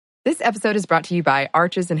This episode is brought to you by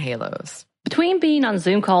Arches and Halos. Between being on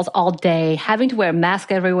Zoom calls all day, having to wear a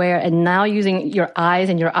mask everywhere, and now using your eyes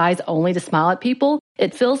and your eyes only to smile at people,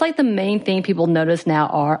 it feels like the main thing people notice now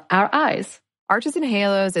are our eyes. Arches and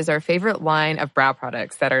Halos is our favorite line of brow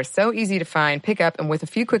products that are so easy to find, pick up, and with a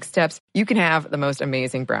few quick steps, you can have the most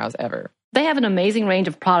amazing brows ever. They have an amazing range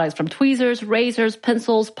of products from tweezers, razors,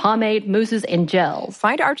 pencils, pomade, mousses, and gels.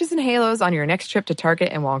 Find Arches and Halos on your next trip to Target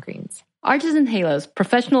and Walgreens. Arches and Halos,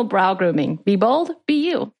 professional brow grooming. Be bold, be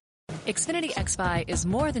you. Xfinity XFi is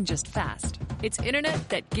more than just fast. It's internet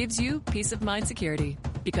that gives you peace of mind security.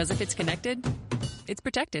 Because if it's connected, it's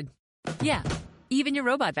protected. Yeah, even your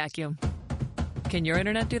robot vacuum. Can your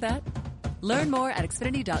internet do that? Learn more at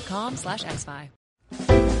xfinity.com/xfi.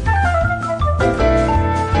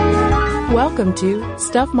 Welcome to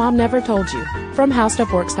Stuff Mom Never Told You from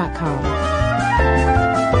HowStuffWorks.com.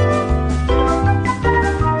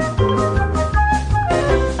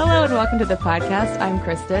 Hello and welcome to the podcast. I'm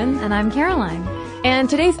Kristen. And I'm Caroline. And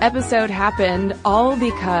today's episode happened all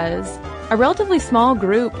because a relatively small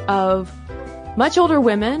group of much older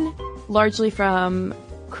women, largely from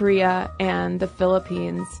Korea and the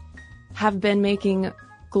Philippines, have been making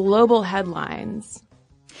global headlines.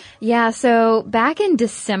 Yeah, so back in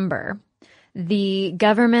December, the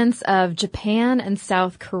governments of Japan and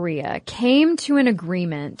South Korea came to an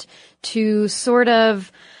agreement to sort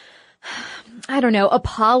of,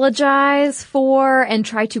 apologize for and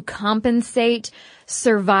try to compensate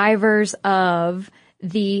survivors of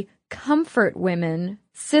the comfort women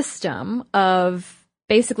system of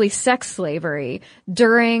basically sex slavery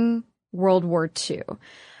during World War II.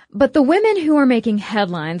 But the women who are making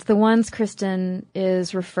headlines, the ones Kristen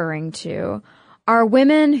is referring to, are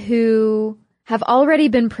women who have already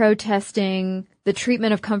been protesting the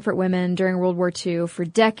treatment of comfort women during World War II for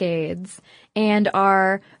decades and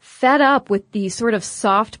are fed up with the sort of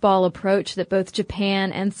softball approach that both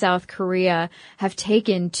Japan and South Korea have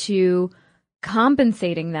taken to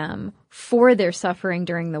compensating them for their suffering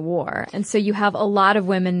during the war. And so you have a lot of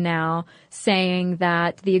women now saying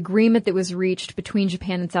that the agreement that was reached between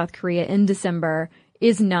Japan and South Korea in December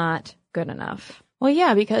is not good enough. Well,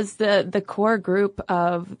 yeah, because the core group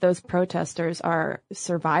of those protesters are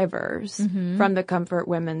survivors from the comfort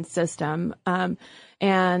women system.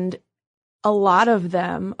 And a lot of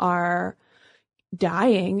them are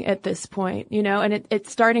dying at this point, and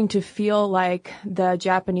it's starting to feel like the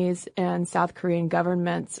Japanese and South Korean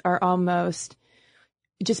governments are almost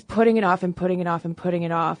just putting it off and putting it off and putting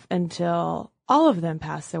it off until all of them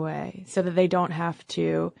pass away so that they don't have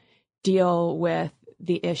to deal with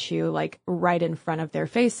the issue like right in front of their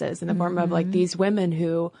faces in the form of like these women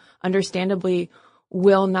who understandably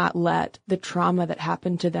will not let the trauma that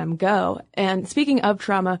happened to them go. And speaking of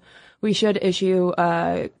trauma, we should issue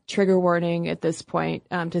a trigger warning at this point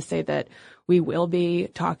to say that we will be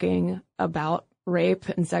talking about rape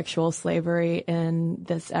and sexual slavery in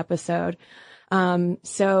this episode.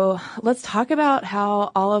 So let's talk about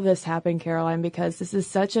how all of this happened, Caroline, because this is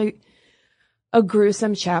such a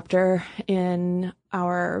gruesome chapter in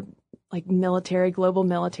our global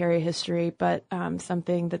military history, but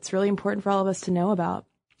something that's really important for all of us to know about.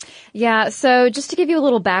 Yeah, so just to give you a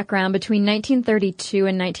little background, between 1932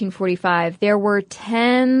 and 1945, there were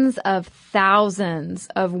tens of thousands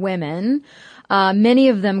of women, many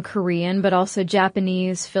of them Korean, but also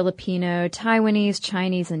Japanese, Filipino, Taiwanese,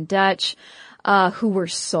 Chinese, and Dutch, who were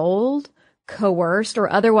sold, coerced, or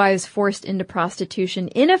otherwise forced into prostitution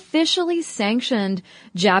in officially sanctioned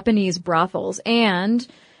Japanese brothels, and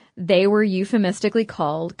they were euphemistically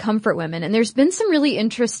called comfort women. And there's been some really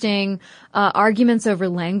interesting arguments over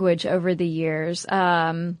language over the years.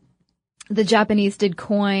 The Japanese did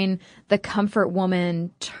coin the comfort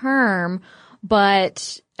woman term,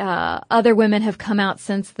 but other women have come out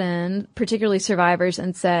since then, particularly survivors,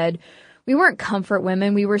 and said, we weren't comfort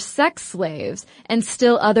women, we were sex slaves. And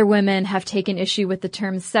still other women have taken issue with the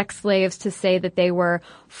term sex slaves to say that they were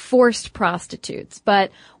forced prostitutes.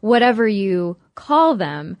 But whatever you call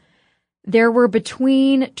them, there were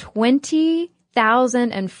between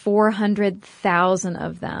 20,000 and 400,000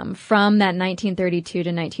 of them from that 1932 to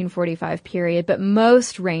 1945 period, but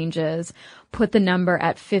most ranges put the number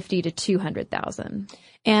at 50 to 200,000.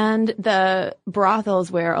 And the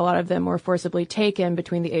brothels where a lot of them were forcibly taken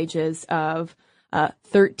between the ages of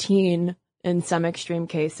 13 in some extreme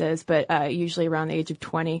cases, but usually around the age of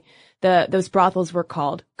 20, those brothels were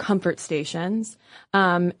called comfort stations.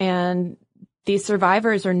 And these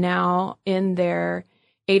survivors are now in their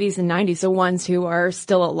 80s and 90s, the ones who are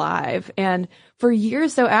still alive. And for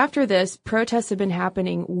years, though, after this, protests have been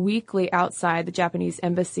happening weekly outside the Japanese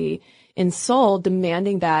embassy in Seoul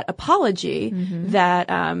demanding that apology that,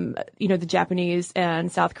 the Japanese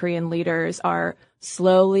and South Korean leaders are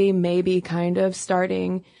slowly, maybe kind of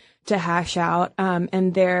starting to hash out.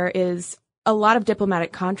 And there is a lot of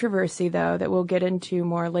diplomatic controversy, though, that we'll get into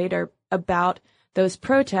more later about those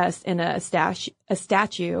protests and a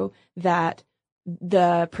statue that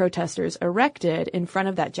the protesters erected in front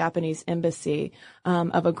of that Japanese embassy,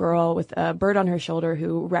 of a girl with a bird on her shoulder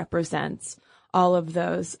who represents all of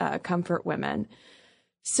those comfort women.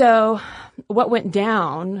 So what went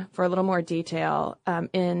down, for a little more detail,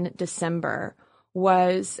 in December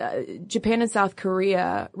was Japan and South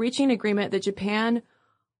Korea reaching an agreement that Japan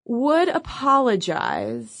would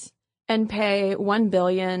apologize and pay 1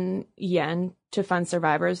 billion yen to fund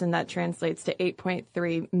survivors, and that translates to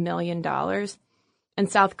 $8.3 million. And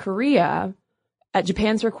South Korea, at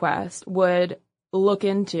Japan's request, would look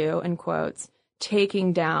into, in quotes,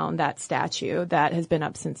 taking down that statue that has been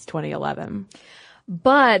up since 2011.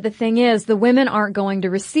 But the thing is, the women aren't going to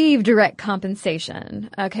receive direct compensation.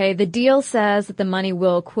 Okay. The deal says that the money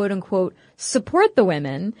will, quote unquote, support the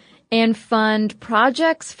women and fund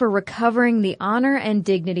projects for recovering the honor and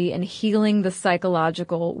dignity and healing the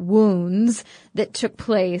psychological wounds that took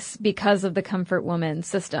place because of the Comfort Woman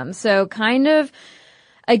system. So kind of,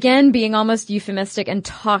 again, being almost euphemistic and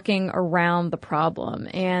talking around the problem.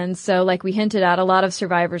 And so, like we hinted at, a lot of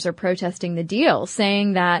survivors are protesting the deal,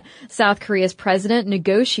 saying that South Korea's president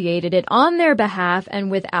negotiated it on their behalf and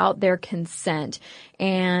without their consent.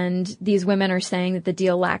 And these women are saying that the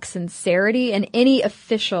deal lacks sincerity and any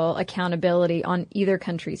official accountability on either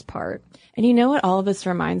country's part. And you know what all of this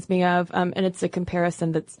reminds me of? And it's a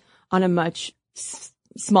comparison that's on a much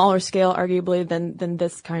smaller scale, arguably, than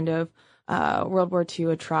this kind of World War II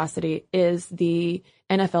atrocity, is the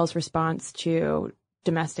NFL's response to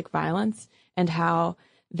domestic violence, and how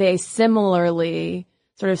they similarly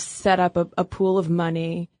sort of set up a pool of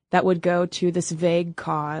money that would go to this vague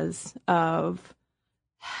cause of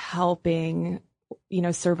helping,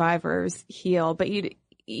 survivors heal. But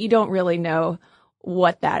you don't really know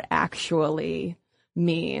what that actually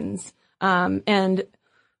means. And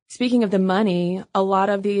speaking of the money, a lot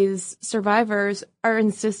of these survivors are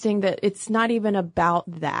insisting that it's not even about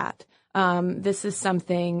that. This is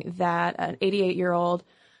something that an 88-year-old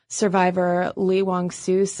survivor, Lee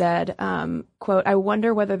Wong-soo, said, quote, "I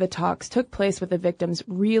wonder whether the talks took place with the victims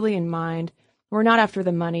really in mind. We're not after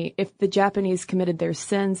the money. If the Japanese committed their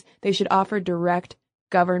sins, they should offer direct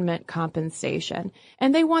government compensation."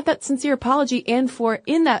 And they want that sincere apology, and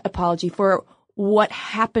in that apology, for what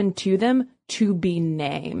happened to them to be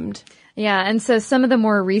named. Yeah, and so some of the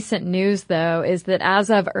more recent news, though, is that as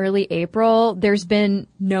of early April, there's been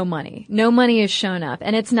no money. No money has shown up.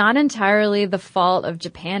 And it's not entirely the fault of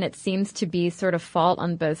Japan. It seems to be sort of fault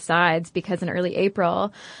on both sides, because in early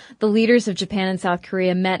April, the leaders of Japan and South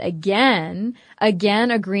Korea met again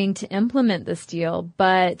agreeing to implement this deal.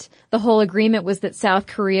 But the whole agreement was that South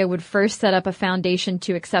Korea would first set up a foundation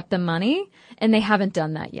to accept the money, and they haven't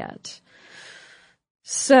done that yet.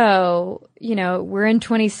 So, we're in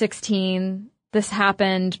 2016. This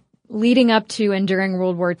happened leading up to and during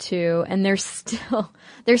World War II, and there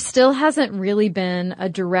still hasn't really been a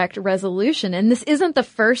direct resolution. And this isn't the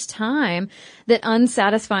first time that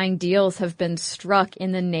unsatisfying deals have been struck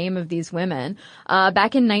in the name of these women.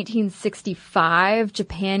 Back in 1965,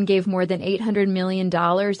 Japan gave more than $800 million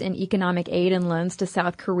in economic aid and loans to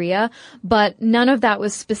South Korea, but none of that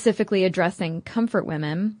was specifically addressing comfort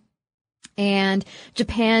women. And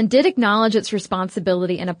Japan did acknowledge its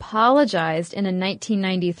responsibility and apologized in a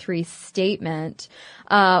 1993 statement,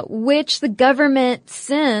 which the government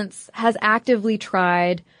since has actively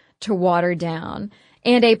tried to water down.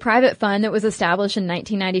 And a private fund that was established in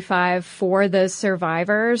 1995 for those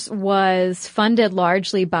survivors was funded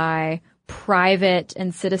largely by private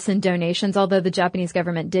and citizen donations, although the Japanese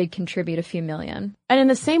government did contribute a few million. And in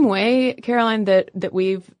the same way, Caroline, that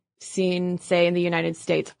we've seen, say, in the United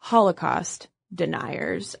States, Holocaust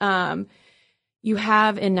deniers. You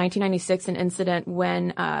have in 1996 an incident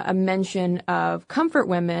when a mention of comfort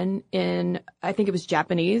women in, I think it was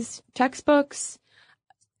Japanese textbooks,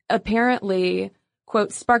 apparently,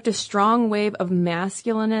 quote, sparked a strong wave of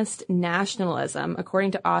masculinist nationalism,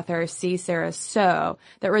 according to author C. Sarah So,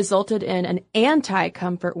 that resulted in an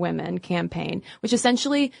anti-comfort women campaign, which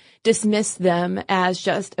essentially dismissed them as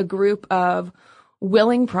just a group of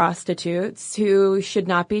willing prostitutes who should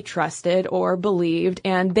not be trusted or believed,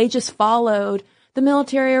 and they just followed the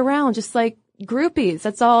military around just like groupies.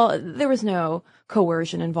 That's all. There was no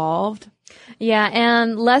coercion involved. Yeah,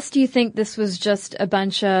 and lest you think this was just a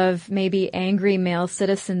bunch of maybe angry male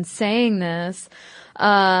citizens saying this,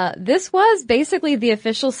 This was basically the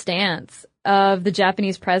official stance of the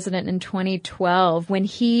Japanese president in 2012 when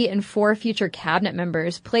he and 4 future cabinet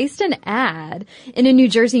members placed an ad in a New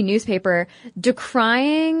Jersey newspaper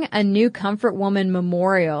decrying a new Comfort Woman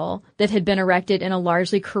memorial that had been erected in a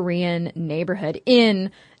largely Korean neighborhood in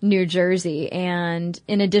New Jersey. And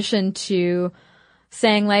in addition to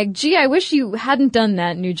saying like, gee, I wish you hadn't done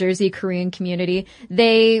that, New Jersey Korean community,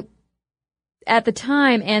 they at the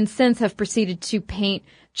time and since have proceeded to paint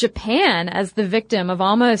Japan as the victim of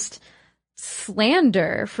almost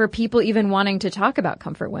slander for people even wanting to talk about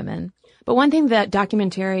comfort women. But one thing that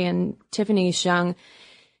documentarian Tiffany Hsiung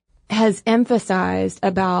has emphasized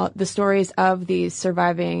about the stories of these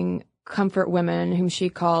surviving comfort women, whom she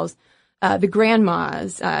calls the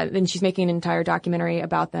grandmas, and she's making an entire documentary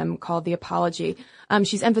about them called The Apology.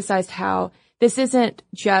 She's emphasized how this isn't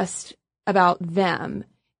just about them.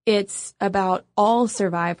 It's about all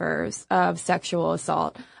survivors of sexual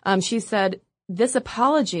assault. She said, this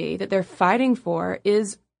apology that they're fighting for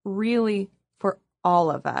is really for all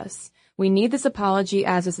of us. We need this apology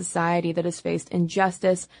as a society that has faced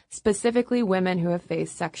injustice, specifically women who have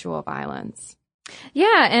faced sexual violence.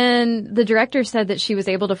 Yeah, and the director said that she was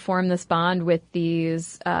able to form this bond with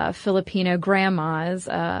these Filipino grandmas,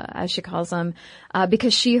 as she calls them,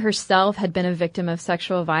 because she herself had been a victim of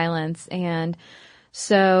sexual violence. And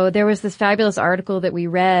so there was this fabulous article that we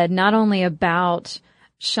read, not only about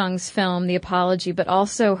Hsiung's film, The Apology, but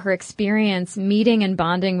also her experience meeting and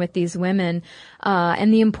bonding with these women,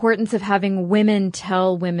 and the importance of having women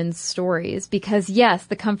tell women's stories. Because yes,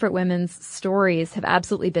 the comfort women's stories have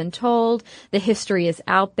absolutely been told. The history is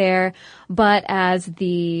out there. But as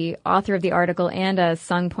the author of the article and as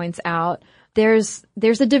Sung points out, there's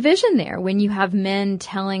a division there when you have men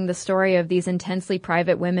telling the story of these intensely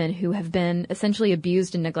private women who have been essentially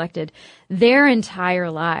abused and neglected their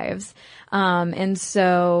entire lives. And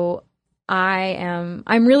so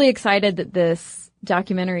I'm really excited that this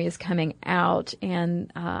documentary is coming out.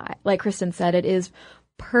 And, like Kristen said, it is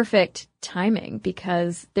perfect timing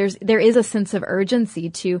because there is a sense of urgency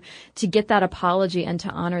to get that apology and to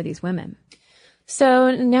honor these women.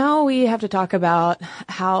 So now we have to talk about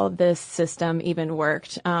how this system even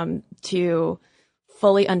worked, to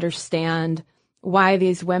fully understand why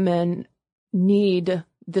these women need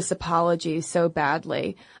this apology so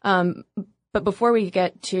badly. But before we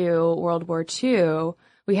get to World War II,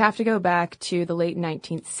 we have to go back to the late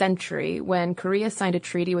 19th century when Korea signed a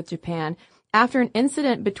treaty with Japan after an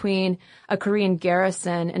incident between a Korean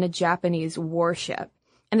garrison and a Japanese warship.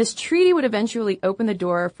 And this treaty would eventually open the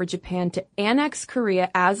door for Japan to annex Korea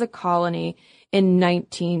as a colony in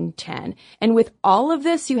 1910. And with all of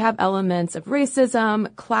this, you have elements of racism,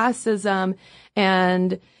 classism,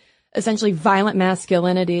 and essentially violent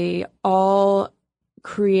masculinity, all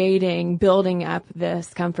building up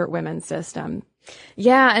this comfort women system.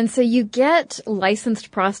 Yeah, and so you get licensed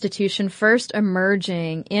prostitution first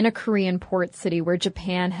emerging in a Korean port city where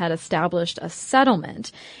Japan had established a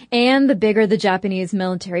settlement. And the bigger the Japanese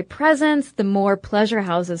military presence, the more pleasure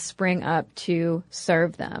houses spring up to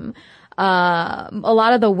serve them. A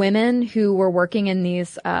lot of the women who were working in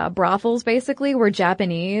these brothels basically were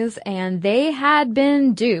Japanese, and they had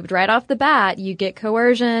been duped right off the bat. You get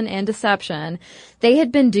coercion and deception. They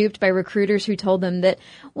had been duped by recruiters who told them that,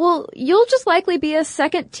 well, you'll just likely be a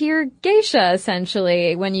second-tier geisha,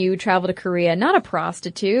 essentially, when you travel to Korea, not a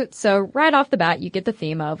prostitute. So right off the bat, you get the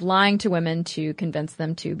theme of lying to women to convince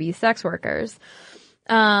them to be sex workers.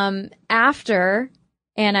 After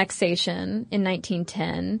annexation in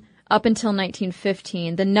 1910, up until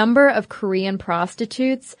 1915, the number of Korean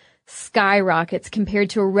prostitutes skyrockets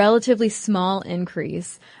compared to a relatively small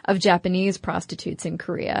increase of Japanese prostitutes in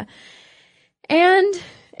Korea. And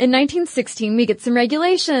in 1916, we get some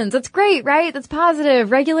regulations. That's great, right? That's positive.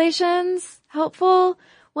 Regulations? Helpful?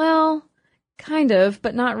 Well, kind of,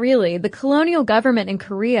 but not really. The colonial government in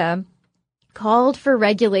Korea called for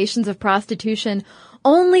regulations of prostitution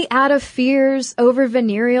only out of fears over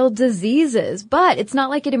venereal diseases. But it's not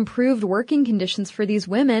like it improved working conditions for these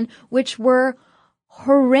women, which were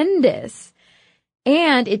horrendous.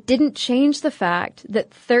 And it didn't change the fact that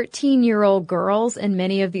 13-year-old girls in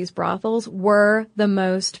many of these brothels were the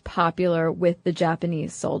most popular with the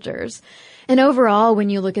Japanese soldiers. And overall, when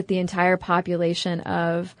you look at the entire population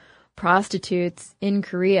of prostitutes in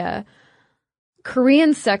Korea,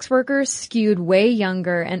 Korean sex workers skewed way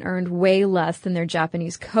younger and earned way less than their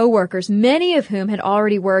Japanese co-workers, many of whom had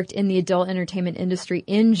already worked in the adult entertainment industry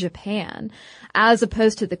in Japan, as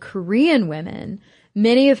opposed to the Korean women,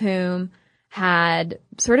 many of whom had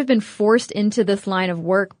sort of been forced into this line of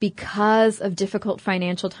work because of difficult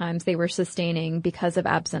financial times they were sustaining because of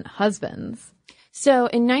absent husbands. So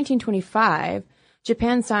in 1925,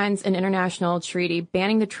 Japan signs an international treaty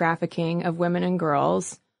banning the trafficking of women and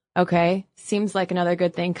girls. Okay, seems like another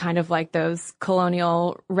good thing, kind of like those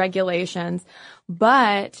colonial regulations,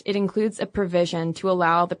 but it includes a provision to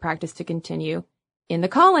allow the practice to continue in the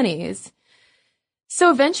colonies.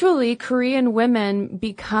 So eventually, Korean women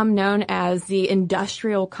become known as the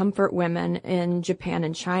industrial comfort women in Japan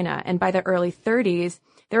and China. And by the early 30s,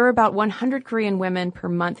 there were about 100 Korean women per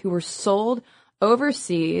month who were sold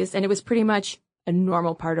overseas, and it was pretty much a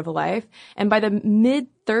normal part of life. And by the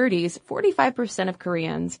mid-30s, 45% of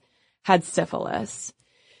Koreans had syphilis.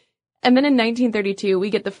 And then in 1932, we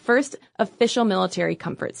get the first official military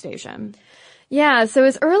comfort station. Yeah, so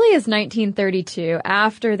as early as 1932,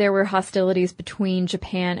 after there were hostilities between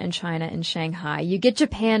Japan and China in Shanghai, you get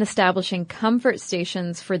Japan establishing comfort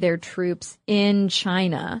stations for their troops in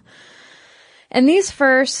China. And these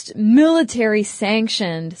first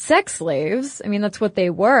military-sanctioned sex slaves, I mean, that's what they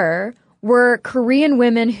were Korean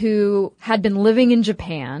women who had been living in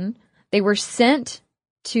Japan. They were sent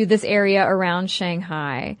to this area around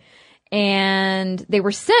Shanghai, and they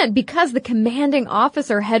were sent because the commanding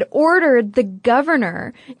officer had ordered the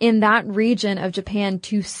governor in that region of Japan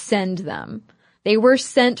to send them. They were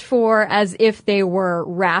sent for as if they were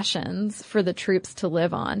rations for the troops to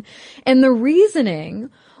live on. And the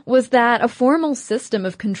reasoning was that a formal system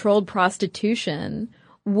of controlled prostitution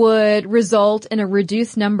would result in a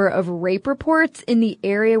reduced number of rape reports in the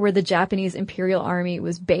area where the Japanese Imperial Army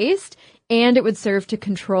was based, and it would serve to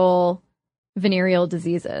control venereal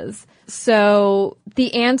diseases. So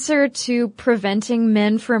the answer to preventing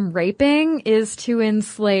men from raping is to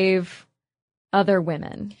enslave other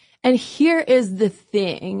women. And here is the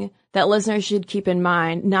thing that listeners should keep in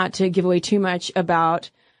mind, not to give away too much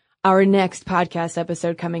about our next podcast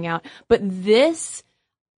episode coming out, but this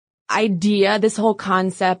idea, this whole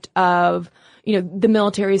concept of, the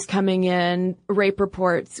military's coming in, rape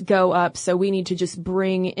reports go up, so we need to just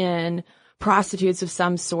bring in prostitutes of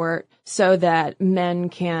some sort so that men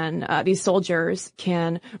can, these soldiers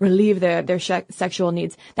can relieve their sexual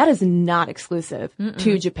needs. That is not exclusive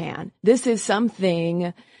to Japan. This is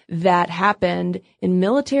something that happened in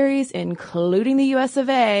militaries, including the US of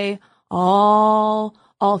A, all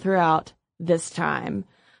throughout this time.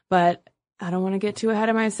 But I don't want to get too ahead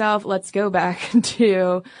of myself. Let's go back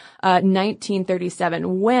to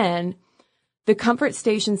 1937 when the comfort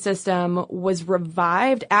station system was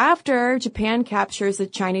revived after Japan captures the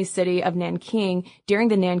Chinese city of Nanking during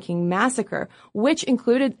the Nanking Massacre, which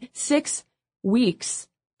included 6 weeks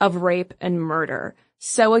of rape and murder.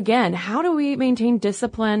 So again, how do we maintain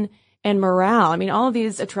discipline and morale? I mean, all of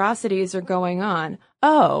these atrocities are going on.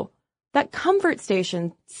 Oh, that comfort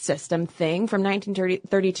station system thing from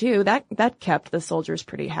 1932, that kept the soldiers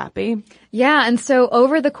pretty happy. Yeah, and so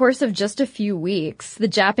over the course of just a few weeks, the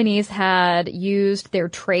Japanese had used their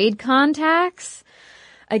trade contacts.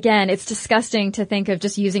 Again, it's disgusting to think of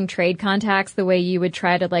just using trade contacts the way you would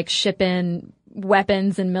try to ship in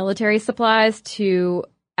weapons and military supplies to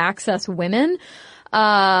access women.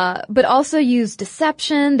 But also used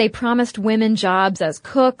deception. They promised women jobs as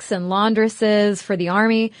cooks and laundresses for the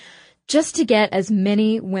army, just to get as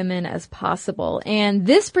many women as possible. And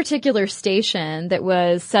this particular station that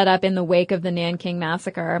was set up in the wake of the Nanking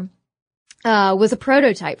Massacre was a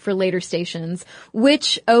prototype for later stations,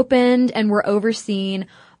 which opened and were overseen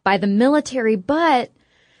by the military, but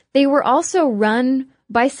they were also run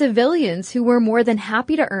by civilians who were more than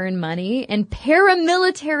happy to earn money and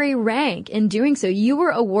paramilitary rank. In doing so, you were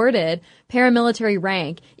awarded paramilitary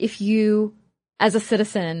rank if you, as a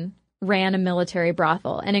citizen, ran a military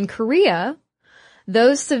brothel. And in Korea,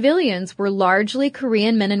 those civilians were largely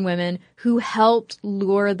Korean men and women who helped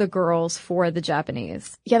lure the girls for the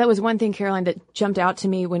Japanese. Yeah, that was one thing, Caroline, that jumped out to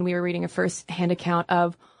me when we were reading a first-hand account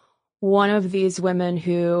of one of these women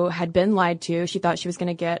who had been lied to. She thought she was going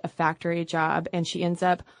to get a factory job, and she ends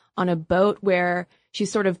up on a boat where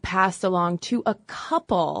she's sort of passed along to a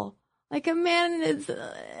couple, like a man and his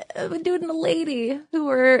dude and a lady, who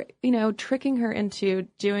were, tricking her into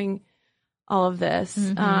doing all of this.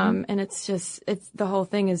 And it's the whole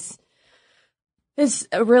thing is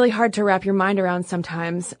really hard to wrap your mind around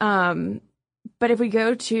sometimes. But if we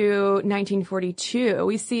go to 1942,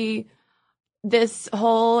 we see this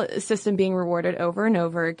whole system being rewarded over and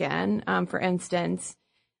over again. For instance,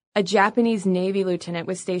 a Japanese Navy lieutenant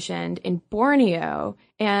was stationed in Borneo,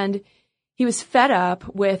 and he was fed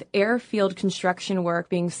up with airfield construction work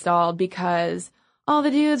being stalled because all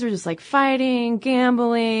the dudes were just fighting,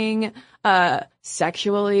 gambling,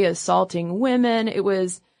 sexually assaulting women. It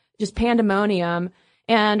was just pandemonium.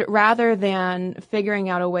 And rather than figuring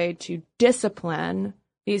out a way to discipline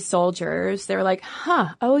these soldiers, they were like,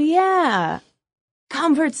 oh yeah,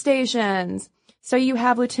 comfort stations. So you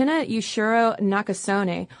have Lieutenant Yushiro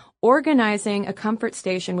Nakasone organizing a comfort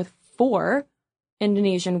station with 4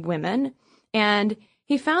 Indonesian women, and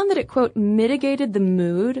he found that it, quote, mitigated the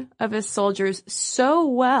mood of his soldiers so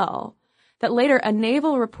well that later a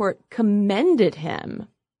naval report commended him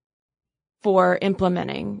for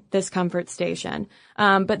implementing this comfort station.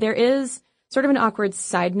 But there is sort of an awkward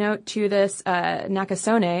side note to this.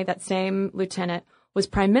 Nakasone, that same lieutenant, was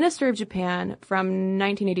Prime Minister of Japan from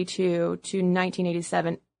 1982 to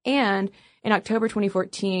 1987, and in October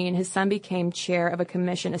 2014, his son became chair of a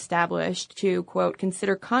commission established to, quote,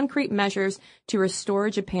 consider concrete measures to restore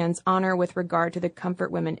Japan's honor with regard to the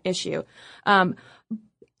comfort women issue. And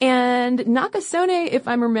Nakasone, if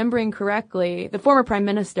I'm remembering correctly, the former prime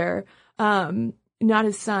minister, not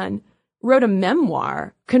his son, wrote a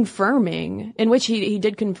memoir confirming, in which he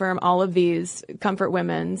did confirm all of these comfort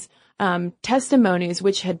women's testimonies,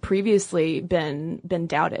 which had previously been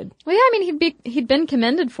doubted. Well, yeah, I mean, he'd been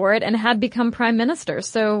commended for it and had become prime minister.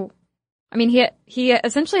 So, I mean, he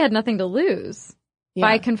essentially had nothing to lose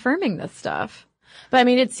by confirming this stuff. But I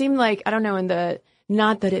mean, it seemed like, I don't know,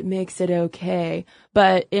 not that it makes it okay,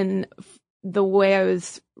 but in the way I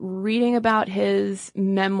was reading about his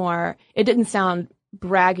memoir, it didn't sound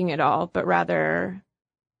bragging at all, but rather,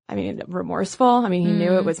 I mean, remorseful. I mean, he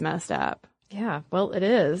knew it was messed up. Yeah, well, it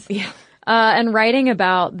is. Yeah. And writing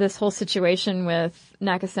about this whole situation with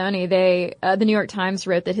Nakasone, the New York Times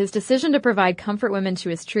wrote that his decision to provide comfort women to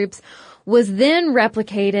his troops was then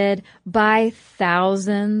replicated by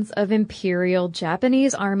thousands of Imperial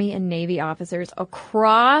Japanese Army and Navy officers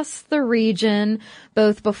across the region,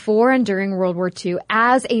 both before and during World War II,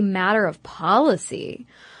 as a matter of policy.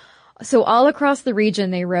 So all across the region,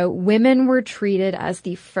 they wrote, women were treated as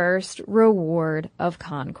the first reward of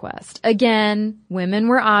conquest. Again, women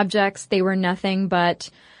were objects. They were nothing but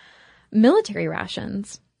military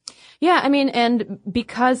rations. Yeah, I mean, and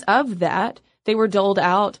because of that, they were doled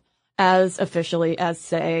out as officially as,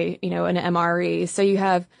 say, an MRE. So you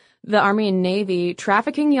have the Army and Navy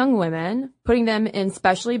trafficking young women, putting them in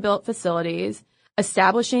specially built facilities,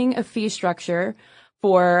 establishing a fee structure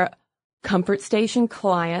for comfort station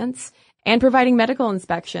clients, and providing medical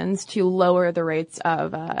inspections to lower the rates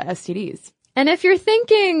of STDs. And if you're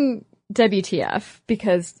thinking WTF,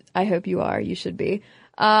 because I hope you are, you should be,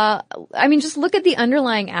 I mean, just look at the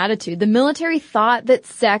underlying attitude. The military thought that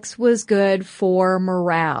sex was good for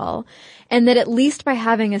morale, and that at least by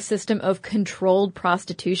having a system of controlled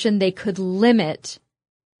prostitution, they could limit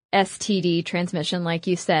STD transmission, like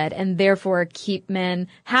you said, and therefore keep men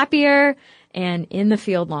happier and in the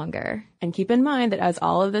field longer. And keep in mind that as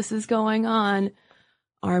all of this is going on,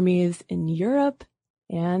 armies in Europe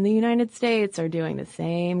and the United States are doing the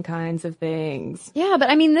same kinds of things. Yeah, but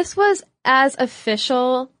I mean, this was as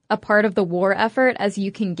official a part of the war effort as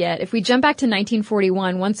you can get. If we jump back to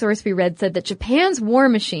 1941, one source we read said that Japan's war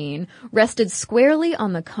machine rested squarely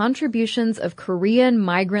on the contributions of Korean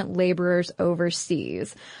migrant laborers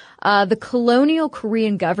overseas. The colonial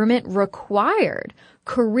Korean government required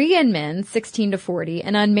Korean men 16 to 40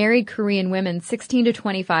 and unmarried Korean women 16 to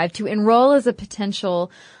 25 to enroll as a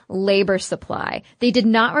potential labor supply. They did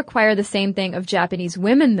not require the same thing of Japanese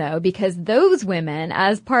women, though, because those women,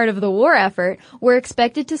 as part of the war effort, were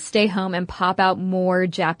expected to stay home and pop out more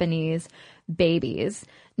Japanese babies.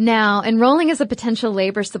 Now, enrolling as a potential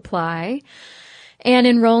labor supply and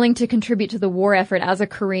enrolling to contribute to the war effort as a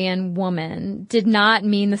Korean woman did not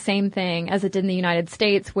mean the same thing as it did in the United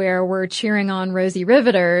States, where we're cheering on Rosie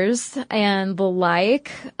Riveters and the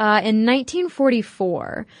like. In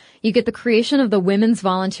 1944, you get the creation of the Women's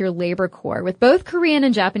Volunteer Labor Corps with both Korean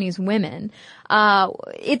and Japanese women.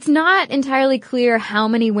 It's not entirely clear how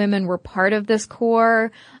many women were part of this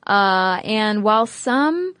corps, and while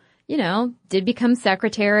some did become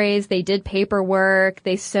secretaries, they did paperwork,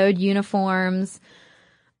 they sewed uniforms.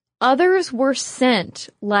 Others were sent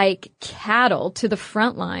like cattle to the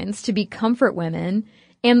front lines to be comfort women,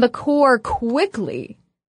 and the Corps quickly,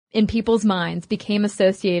 in people's minds, became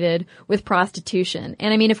associated with prostitution.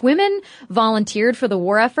 And I mean, if women volunteered for the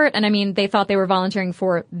war effort, and I mean, they thought they were volunteering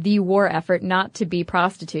for the war effort, not to be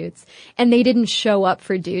prostitutes, and they didn't show up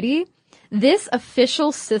for duty, this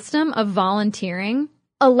official system of volunteering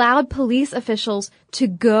allowed police officials to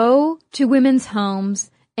go to women's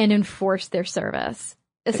homes and enforce their service.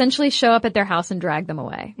 Essentially show up at their house and drag them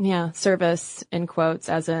away. Yeah, service in quotes,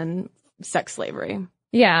 as in sex slavery.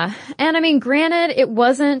 Yeah. And I mean, granted, it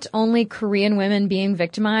wasn't only Korean women being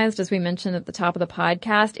victimized, as we mentioned at the top of the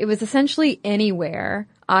podcast. It was essentially anywhere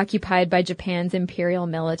occupied by Japan's imperial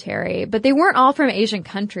military. But they weren't all from Asian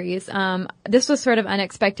countries. This was sort of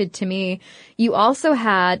unexpected to me. You also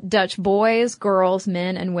had Dutch boys, girls,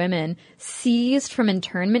 men, and women seized from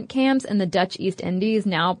internment camps in the Dutch East Indies,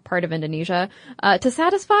 now part of Indonesia, to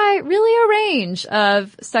satisfy really a range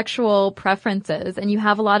of sexual preferences. And you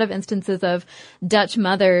have a lot of instances of Dutch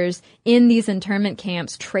mothers in these internment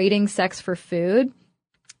camps trading sex for food,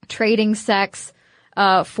 trading sex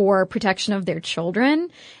for protection of their children.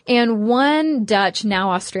 And one Dutch,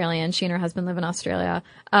 now Australian, she and her husband live in Australia,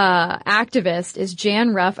 activist is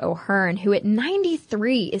Jan Ruff O'Hearn, who at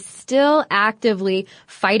 93 is still actively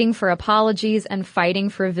fighting for apologies and fighting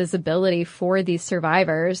for visibility for these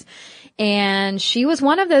survivors. And she was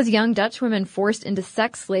one of those young Dutch women forced into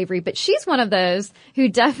sex slavery, but she's one of those who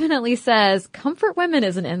definitely says comfort women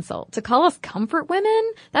is an insult. To call us comfort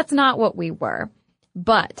women, that's not what we were.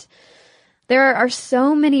 But there are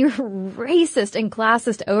so many racist and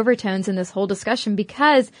classist overtones in this whole discussion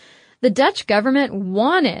because the Dutch government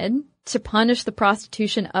wanted to punish the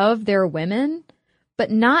prostitution of their women,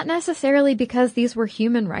 but not necessarily because these were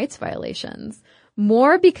human rights violations.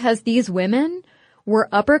 More because these women were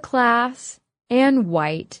upper class and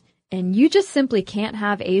white, and you just simply can't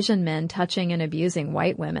have Asian men touching and abusing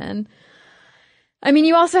white women. I mean,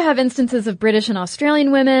 you also have instances of British and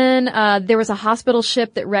Australian women. There was a hospital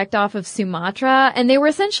ship that wrecked off of Sumatra, and they were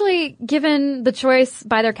essentially given the choice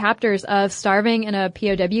by their captors of starving in a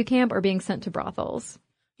POW camp or being sent to brothels.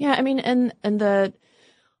 Yeah, I mean, and the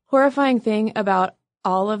horrifying thing about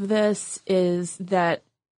all of this is that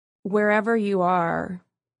wherever you are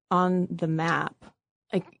on the map,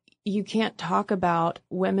 like, you can't talk about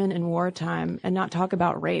women in wartime and not talk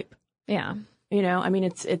about rape. Yeah. You know, I mean,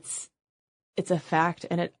 it's a fact,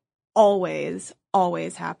 and it always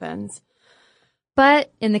happens.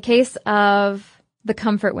 But in the case of the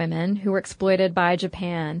comfort women who were exploited by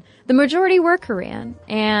Japan, the majority were Korean.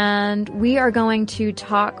 And we are going to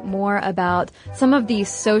talk more about some of the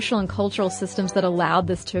social and cultural systems that allowed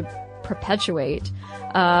this to perpetuate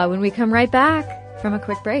when we come right back from a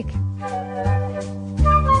quick break.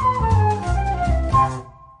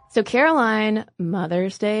 So Caroline,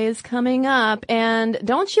 Mother's Day is coming up, and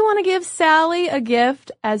don't you want to give Sally a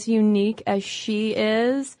gift as unique as she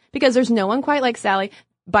is? Because there's no one quite like Sally.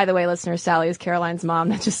 By the way, listeners, Sally is Caroline's mom,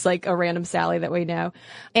 not just like a random Sally that we know.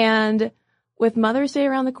 And with Mother's Day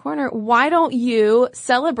around the corner, why don't you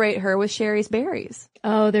celebrate her with Sherry's Berries?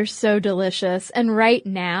 Oh, they're so delicious. And right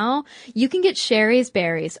now, you can get Sherry's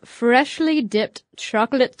Berries, freshly dipped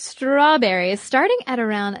chocolate strawberries, starting at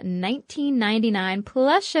around $19.99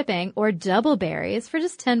 plus shipping, or double berries for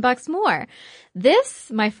just $10 more. This,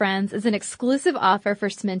 my friends, is an exclusive offer for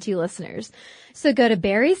Sminty listeners. So go to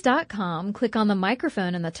berries.com, click on the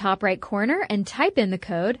microphone in the top right corner, and type in the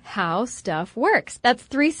code HowStuffWorks. That's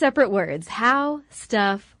 3 separate words, How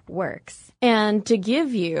Stuff Works. And to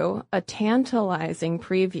give you a tantalizing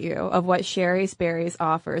preview of what Sherry's Berries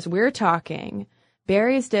offers, we're talking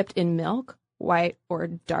berries dipped in milk, white or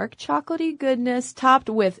dark chocolatey goodness, topped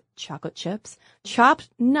with chocolate chips, chopped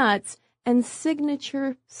nuts, and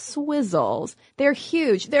signature swizzles. They're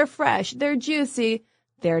huge, they're fresh, they're juicy,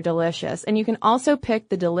 they're delicious. And you can also pick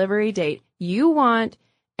the delivery date you want,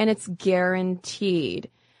 and it's guaranteed.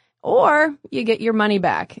 Or you get your money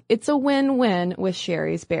back. It's a win-win with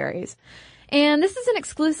Sherry's Berries. And this is an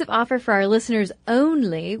exclusive offer for our listeners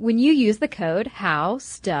only when you use the code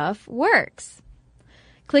HowStuffWorks.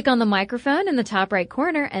 Click on the microphone in the top right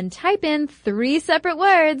corner and type in 3 separate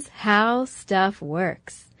words, How Stuff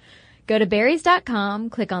Works. Go to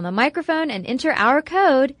berries.com, click on the microphone, and enter our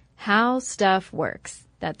code, How Stuff Works.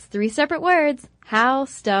 That's 3 separate words, How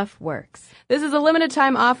Stuff Works. This is a limited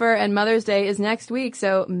time offer, and Mother's Day is next week,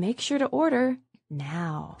 so make sure to order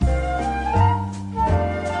now.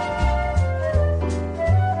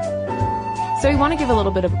 So we want to give a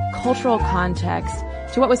little bit of cultural context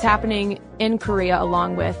to what was happening in Korea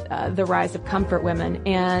along with the rise of comfort women.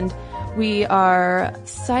 And we are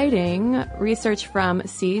citing research from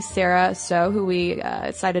Sarah So, who we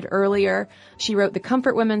cited earlier. She wrote The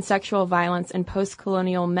Comfort Women, Sexual Violence and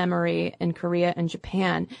Post-Colonial Memory in Korea and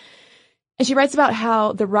Japan. And she writes about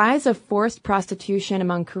how the rise of forced prostitution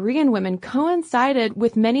among Korean women coincided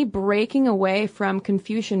with many breaking away from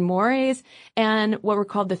Confucian mores and what were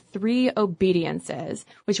called the 3 obediences,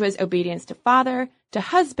 which was obedience to father, to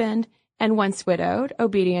husband, and once widowed,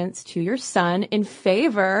 obedience to your son in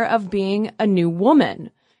favor of being a new woman.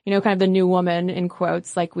 You know, kind of the new woman in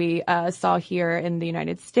quotes like we saw here in the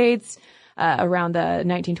United States around the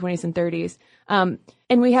 1920s and 30s.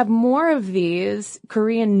 And we have more of these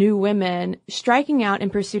Korean new women striking out in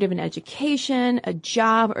pursuit of an education, a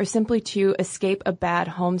job, or simply to escape a bad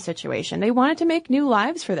home situation. They wanted to make new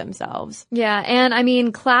lives for themselves. Yeah, and I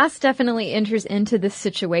mean, class definitely enters into this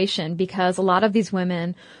situation because a lot of these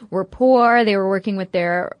women were poor. They were working with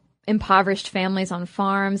their impoverished families on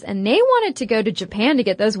farms, and they wanted to go to Japan to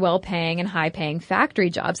get those well-paying and high-paying factory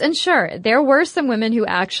jobs. And sure, there were some women who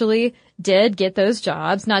actually did get those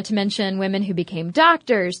jobs, not to mention women who became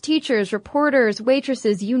doctors, teachers, reporters,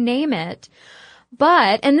 waitresses, you name it.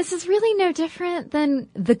 But, and this is really no different than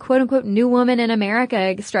the quote-unquote new woman in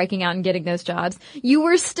America striking out and getting those jobs. You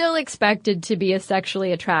were still expected to be a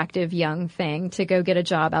sexually attractive young thing to go get a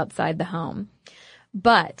job outside the home.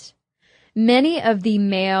 But many of the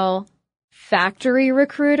male factory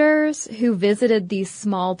recruiters who visited these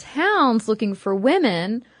small towns looking for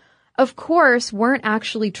women, of course, weren't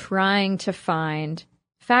actually trying to find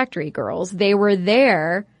factory girls. They were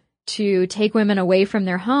there to take women away from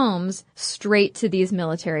their homes straight to these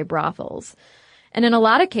military brothels. And in a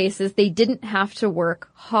lot of cases, they didn't have to work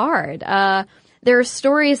hard. There are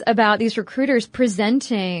stories about these recruiters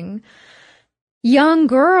presenting young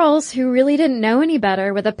girls who really didn't know any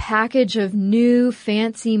better with a package of new,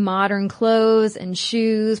 fancy, modern clothes and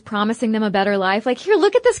shoes, promising them a better life. Like, here,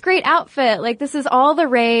 look at this great outfit. Like, this is all the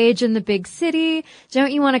rage in the big city.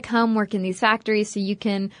 Don't you want to come work in these factories so you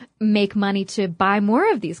can make money to buy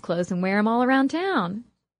more of these clothes and wear them all around town?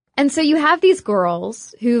 And so you have these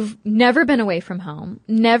girls who've never been away from home,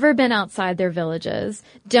 never been outside their villages,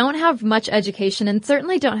 don't have much education, and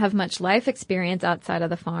certainly don't have much life experience outside of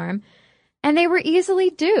the farm. And they were easily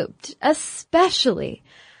duped, especially,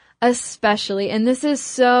 and this is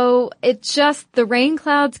so, the rain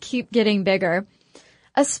clouds keep getting bigger,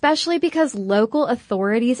 especially because local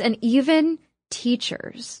authorities and even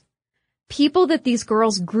teachers, people that these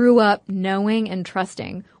girls grew up knowing and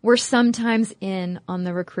trusting, were sometimes in on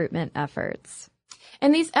the recruitment efforts.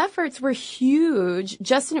 And these efforts were huge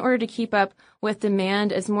just in order to keep up with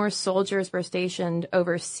demand as more soldiers were stationed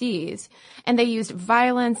overseas. And they used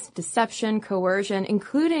violence, deception, coercion,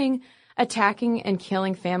 including attacking and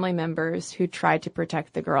killing family members who tried to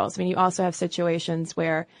protect the girls. I mean, you also have situations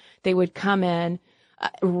where they would come in,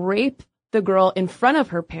 rape the girl in front of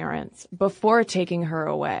her parents before taking her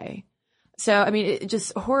away. So, I mean,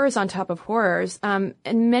 just horrors on top of horrors. And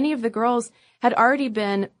many of the girls had already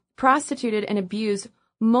been prostituted and abused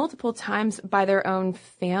multiple times by their own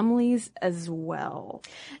families as well.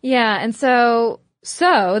 Yeah, and so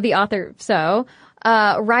the author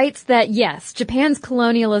writes that yes, Japan's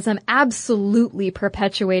colonialism absolutely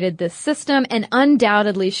perpetuated this system, and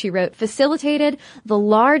undoubtedly, she wrote, facilitated the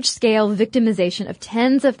large-scale victimization of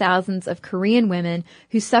tens of thousands of Korean women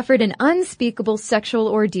who suffered an unspeakable sexual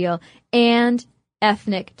ordeal and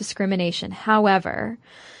ethnic discrimination. However,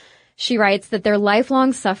 she writes that their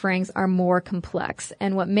lifelong sufferings are more complex,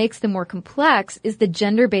 and what makes them more complex is the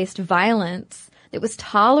gender-based violence that was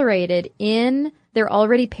tolerated in their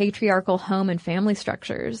already patriarchal home and family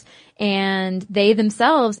structures. And they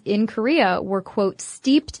themselves in Korea were, quote,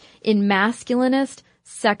 steeped in masculinist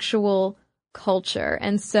sexual culture.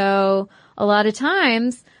 And so a lot of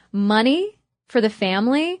times money for the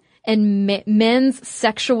family and men's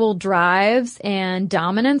sexual drives and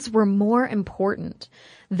dominance were more important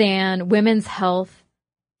than women's health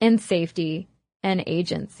and safety and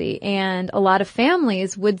agency. And a lot of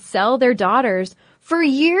families would sell their daughters for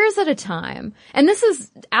years at a time. And this is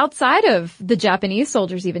outside of the Japanese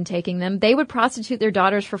soldiers even taking them. They would prostitute their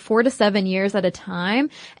daughters for 4 to 7 years at a time,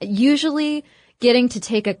 usually getting to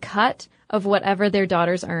take a cut of whatever their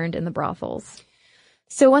daughters earned in the brothels.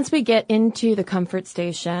 So once we get into the comfort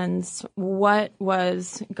stations, what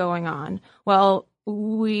was going on? Well,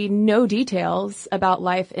 we know details about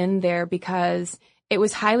life in there because it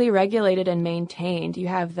was highly regulated and maintained. You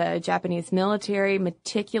have the Japanese military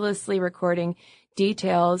meticulously recording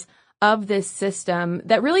details of this system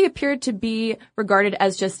that really appeared to be regarded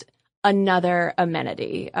as just another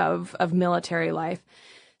amenity of military life.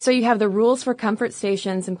 So you have the rules for comfort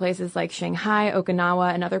stations in places like Shanghai,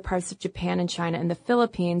 Okinawa, and other parts of Japan and China and the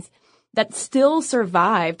Philippines that still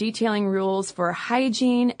survive, detailing rules for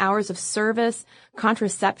hygiene, hours of service,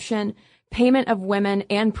 contraception, payment of women,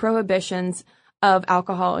 and prohibitions of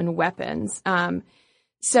alcohol and weapons.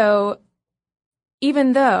 So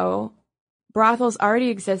even though brothels already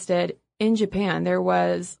existed in Japan, there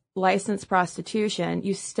was licensed prostitution,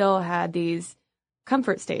 you still had these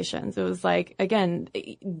comfort stations. It was like, again,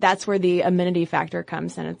 that's where the amenity factor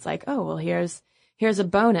comes in. It's like, oh, well, here's a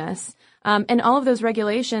bonus. And all of those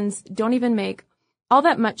regulations don't even make all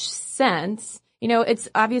that much sense It's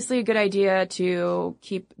obviously a good idea to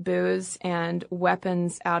keep booze and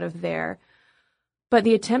weapons out of there, but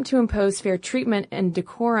the attempt to impose fair treatment and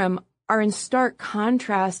decorum are in stark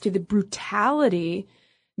contrast to the brutality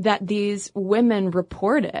that these women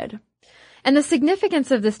reported. And the significance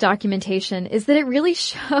of this documentation is that it really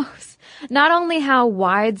shows not only how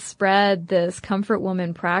widespread this comfort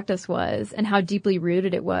woman practice was and how deeply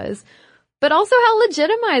rooted it was, but also how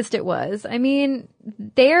legitimized it was. I mean,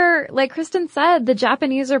 like Kristen said, the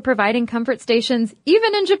Japanese are providing comfort stations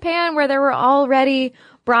even in Japan where there were already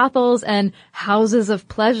brothels and houses of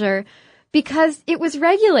pleasure, because it was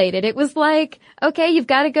regulated. It was like, okay, you've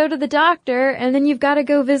got to go to the doctor and then you've got to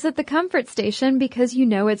go visit the comfort station because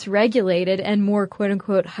it's regulated and more quote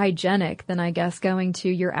unquote hygienic than, I guess, going to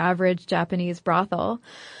your average Japanese brothel.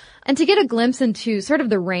 And to get a glimpse into sort of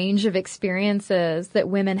the range of experiences that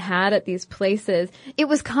women had at these places, it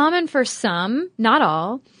was common for some, not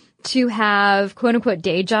all, to have quote unquote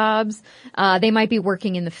day jobs. They might be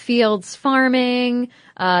working in the fields, farming,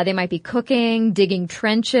 they might be cooking, digging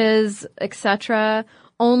trenches, etc.,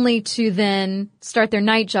 only to then start their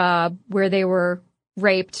night job where they were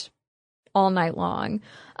raped all night long.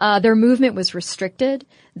 Their movement was restricted.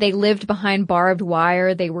 They lived behind barbed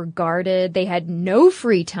wire. They were guarded. They had no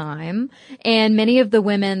free time. And many of the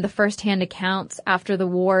women, the first-hand accounts after the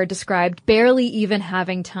war, described barely even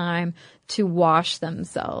having time to wash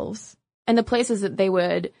themselves. And the places that they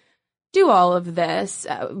would do all of this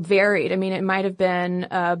varied. I mean, it might have been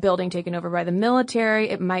a building taken over by the military.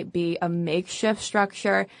 It might be a makeshift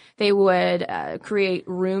structure. They would create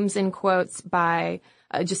rooms, in quotes, by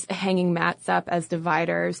just hanging mats up as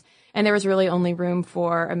dividers. And there was really only room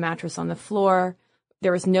for a mattress on the floor.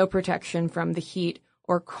 There was no protection from the heat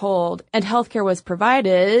or cold. And healthcare was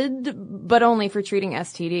provided, but only for treating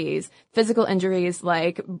STDs. Physical injuries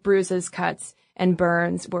like bruises, cuts, and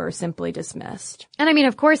burns were simply dismissed. And I mean,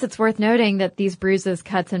 of course, it's worth noting that these bruises,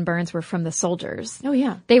 cuts, and burns were from the soldiers. Oh,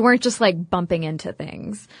 yeah. They weren't just like bumping into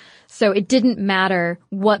things. So it didn't matter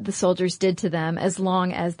what the soldiers did to them as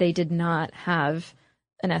long as they did not have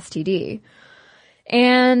an STD.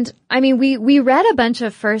 And I mean, we read a bunch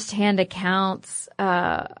of firsthand accounts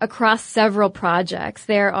across several projects.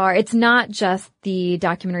 It's not just the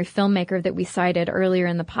documentary filmmaker that we cited earlier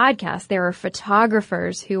in the podcast. There are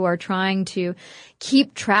photographers who are trying to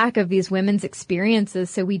keep track of these women's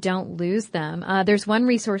experiences so we don't lose them. There's one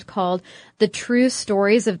resource called The True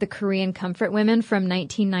Stories of the Korean Comfort Women from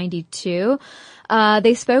 1992.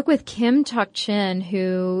 They spoke with Kim Tok-chin,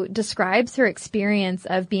 who describes her experience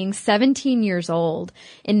of being 17 years old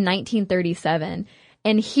in 1937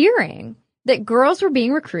 and hearing that girls were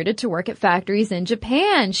being recruited to work at factories in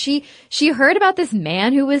Japan. She heard about this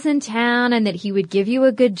man who was in town and that he would give you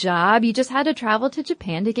a good job. You just had to travel to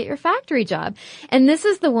Japan to get your factory job. And this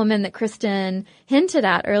is the woman that Kristen hinted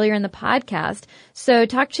at earlier in the podcast. So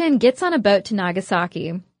Tok-chin gets on a boat to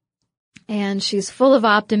Nagasaki. And she's full of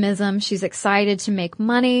optimism. She's excited to make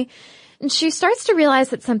money. And she starts to realize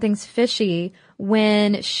that something's fishy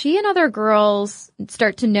when she and other girls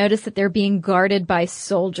start to notice that they're being guarded by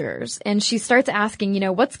soldiers. And she starts asking,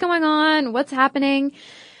 what's going on? What's happening?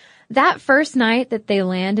 That first night that they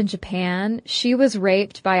land in Japan, she was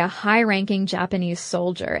raped by a high-ranking Japanese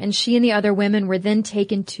soldier. And she and the other women were then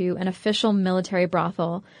taken to an official military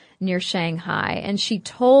brothel near Shanghai. And she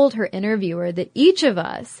told her interviewer that each of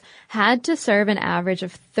us had to serve an average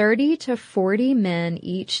of 30 to 40 men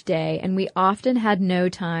each day, and we often had no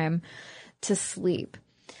time to sleep.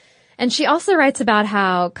 And she also writes about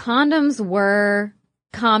how condoms were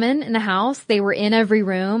common in the house. They were in every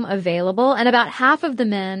room available, and about half of the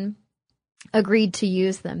men agreed to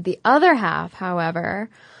use them. The other half, however,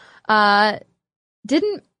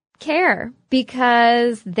 didn't care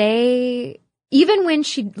because even when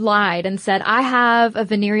she lied and said, I have a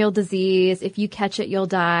venereal disease, if you catch it, you'll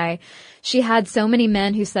die, she had so many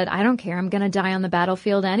men who said, I don't care, I'm going to die on the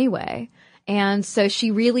battlefield anyway. And so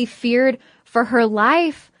she really feared for her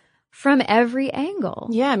life from every angle.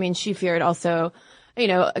 Yeah, I mean, she feared also,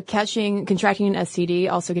 contracting an STD,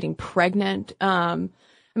 also getting pregnant.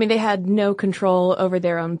 They had no control over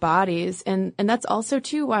their own bodies. And that's also,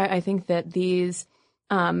 too, why I think that these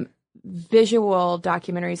visual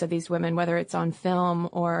documentaries of these women, whether it's on film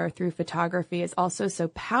or through photography, is also so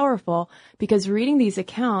powerful, because reading these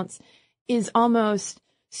accounts is almost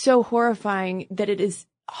so horrifying that it is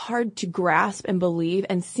hard to grasp and believe,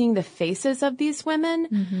 and seeing the faces of these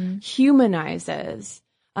women humanizes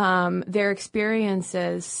their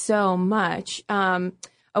experiences so much.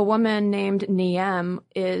 A woman named Niem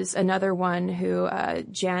is another one who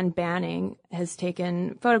Jan Banning has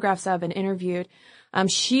taken photographs of and interviewed.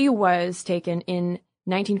 She was taken in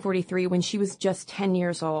 1943 when she was just 10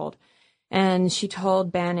 years old. And she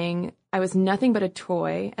told Banning, "I was nothing but a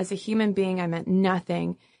toy. As a human being, I meant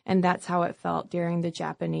nothing. And that's how it felt during the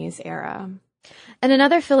Japanese era." And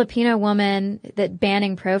another Filipino woman that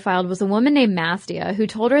Banning profiled was a woman named Mastia, who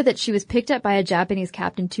told her that she was picked up by a Japanese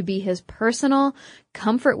captain to be his personal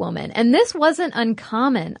comfort woman. And this wasn't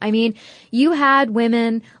uncommon. I mean, you had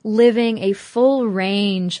women living a full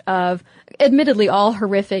range of, admittedly, all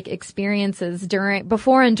horrific experiences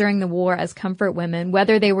before and during the war as comfort women,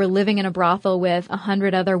 whether they were living in a brothel with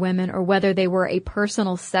 100 other women or whether they were a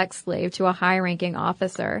personal sex slave to a high-ranking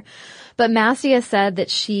officer. But Mastia said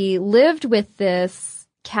that she lived with this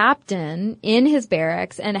captain in his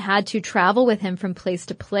barracks and had to travel with him from place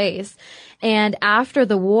to place. And after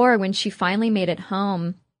the war, when she finally made it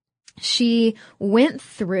home, she went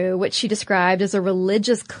through what she described as a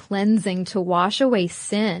religious cleansing to wash away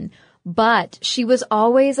sin. But she was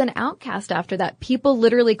always an outcast after that. People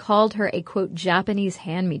literally called her a, quote, Japanese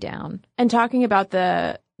hand-me-down. And talking about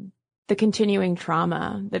the continuing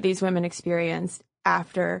trauma that these women experienced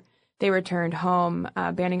after they returned home,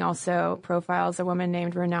 Banning also profiles a woman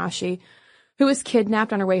named Renashi who was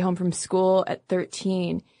kidnapped on her way home from school at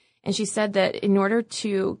 13. And she said that in order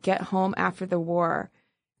to get home after the war,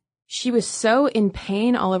 she was so in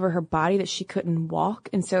pain all over her body that she couldn't walk.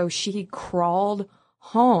 And so she crawled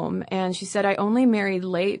home. And she said, "I only married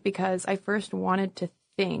late because I first wanted to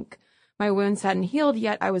think. My wounds hadn't healed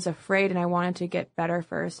yet. I was afraid and I wanted to get better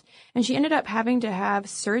first." And she ended up having to have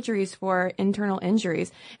surgeries for internal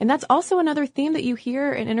injuries. And that's also another theme that you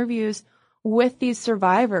hear in interviews with these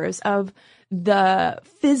survivors of the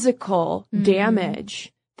physical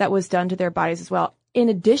damage that was done to their bodies as well, in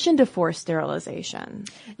addition to forced sterilization.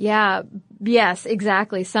 Yeah. Yes,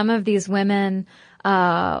 exactly. Some of these women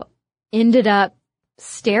ended up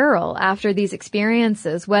sterile after these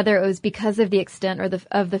experiences, whether it was because of the extent or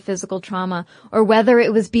of the physical trauma, or whether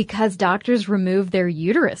it was because doctors removed their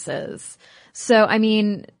uteruses. So, I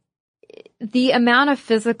mean, the amount of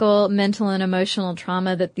physical, mental, and emotional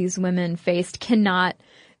trauma that these women faced cannot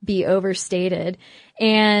be overstated.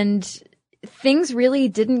 And things really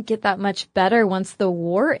didn't get that much better once the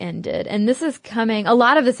war ended. And a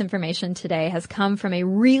lot of this information today has come from a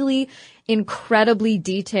really incredibly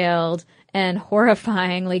detailed and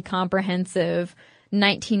horrifyingly comprehensive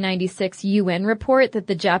 1996 UN report that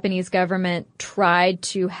the Japanese government tried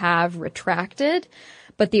to have retracted,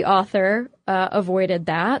 but the author avoided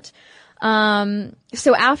that.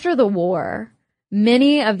 So after the war,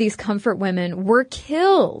 many of these comfort women were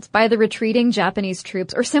killed by the retreating Japanese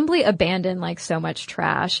troops or simply abandoned like so much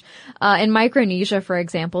trash. In Micronesia, for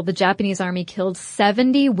example, the Japanese army killed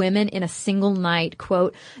 70 women in a single night,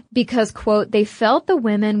 quote, because, quote, they felt the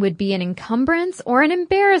women would be an encumbrance or an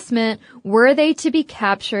embarrassment were they to be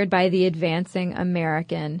captured by the advancing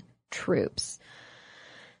American troops.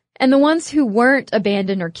 And the ones who weren't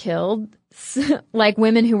abandoned or killed, like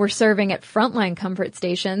women who were serving at frontline comfort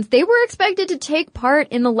stations, they were expected to take part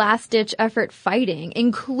in the last-ditch effort fighting,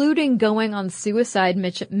 including going on suicide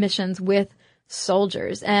missions with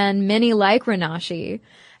soldiers. And many, like Renashi,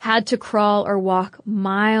 had to crawl or walk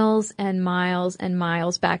miles and miles and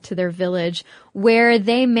miles back to their village, where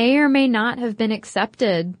they may or may not have been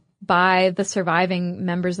accepted by the surviving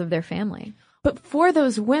members of their family. But for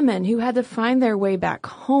those women who had to find their way back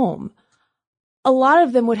home, a lot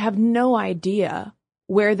of them would have no idea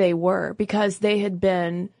where they were because they had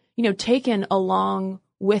been, taken along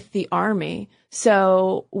with the army.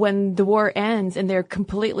 So when the war ends and they're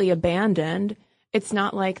completely abandoned, it's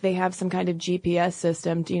not like they have some kind of GPS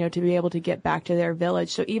system to be able to get back to their village.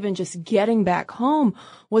 So even just getting back home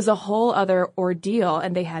was a whole other ordeal,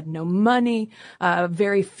 and they had no money.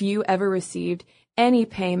 Very few ever received any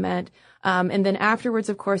payment. And then afterwards,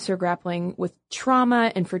 of course, they're grappling with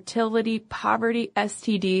trauma, infertility, poverty,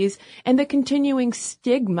 STDs, and the continuing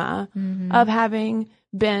stigma of having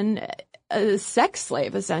been a sex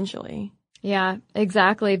slave, essentially. Yeah,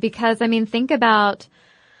 exactly. Because, think about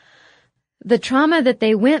the trauma that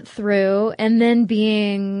they went through and then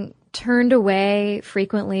being turned away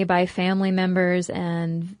frequently by family members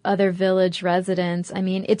and other village residents.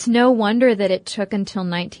 It's no wonder that it took until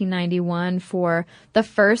 1991 for the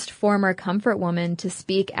first former comfort woman to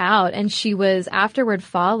speak out, and she was afterward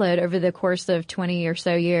followed over the course of 20 or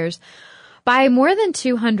so years by more than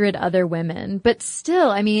 200 other women. But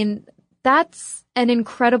still, that's an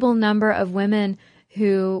incredible number of women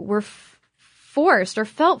who were forced or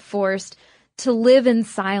felt forced to live in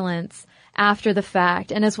silence after the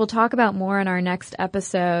fact. And as we'll talk about more in our next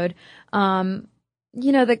episode,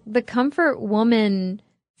 the comfort woman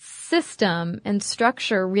system and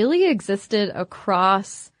structure really existed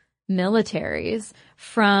across militaries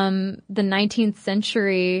from the 19th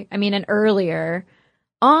century, and earlier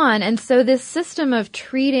on. And so this system of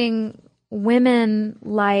treating women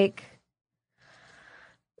like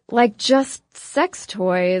just sex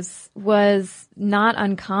toys was not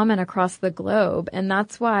uncommon across the globe. And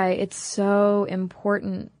that's why it's so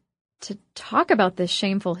important to talk about this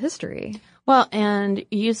shameful history. Well, and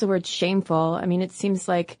you use the word shameful. It seems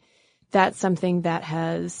like that's something that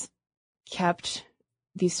has kept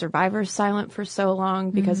these survivors silent for so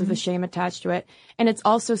long because of the shame attached to it. And it's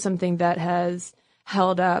also something that has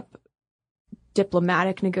held up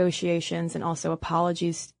diplomatic negotiations and also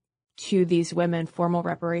apologies to these women, formal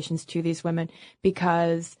reparations to these women,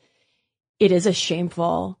 because it is a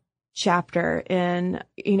shameful chapter in,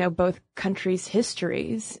 both countries'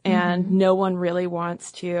 histories, and no one really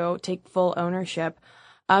wants to take full ownership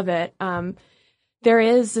of it. There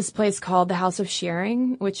is this place called the House of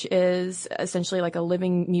Sharing, which is essentially like a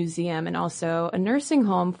living museum and also a nursing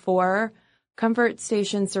home for comfort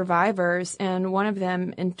station survivors. And one of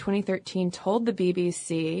them in 2013 told the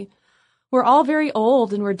BBC, "We're all very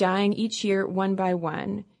old and we're dying each year one by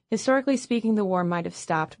one. Historically speaking, the war might have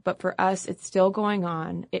stopped, but for us, it's still going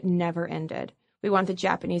on. It never ended. We want the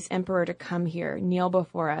Japanese emperor to come here, kneel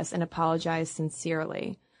before us, and apologize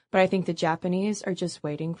sincerely. But I think the Japanese are just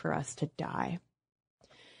waiting for us to die."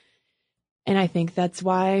 And I think that's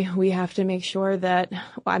why we have to make sure that,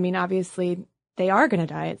 obviously they are going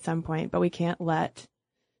to die at some point, but we can't let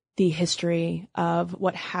the history of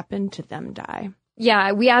what happened to them die.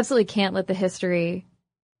 Yeah, we absolutely can't let the history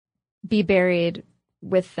be buried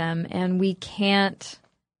with them. And we can't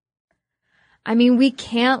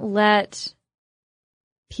let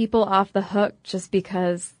people off the hook just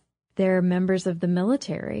because they're members of the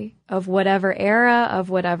military of whatever era, of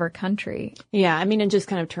whatever country. Yeah, and just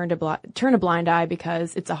kind of turn a blind eye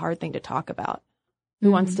because it's a hard thing to talk about.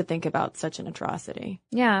 Who wants to think about such an atrocity?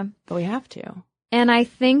 Yeah. But we have to. And I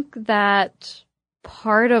think that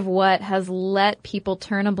part of what has let people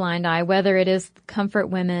turn a blind eye, whether it is comfort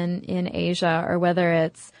women in Asia or whether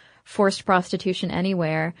it's forced prostitution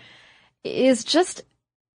anywhere, is just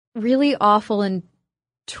really awful and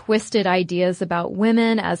twisted ideas about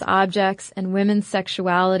women as objects and women's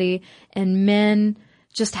sexuality and men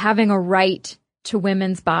just having a right to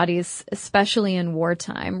women's bodies, especially in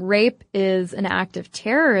wartime. Rape is an act of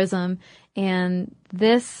terrorism, and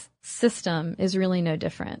this system is really no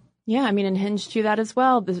different. Yeah, and hinged to that as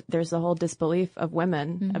well, there's the whole disbelief of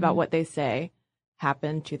women about what they say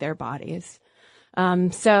happened to their bodies.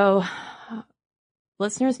 So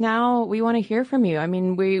listeners, now we want to hear from you.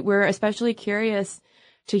 We're especially curious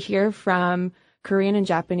to hear from Korean and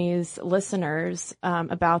Japanese listeners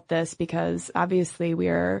about this, because obviously we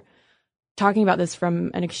are talking about this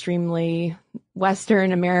from an extremely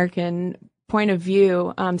Western American point of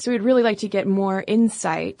view. So we'd really like to get more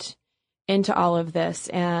insight into all of this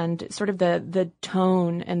and sort of the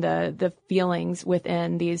tone and the feelings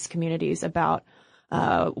within these communities about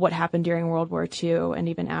what happened during World War II and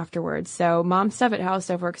even afterwards. So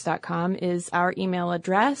momstuff@howstuffworks.com is our email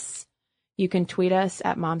address. You can tweet us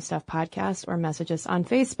at momstuffpodcast or message us on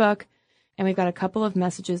Facebook. And we've got a couple of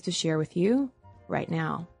messages to share with you right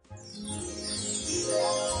now.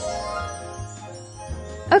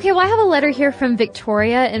 Okay, well, I have a letter here from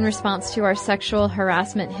Victoria in response to our sexual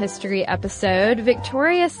harassment history episode.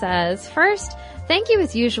 Victoria says, "First, thank you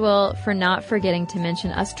as usual for not forgetting to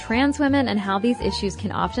mention us trans women and how these issues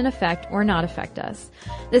can often affect or not affect us.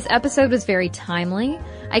 This episode was very timely.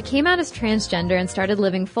 I came out as transgender and started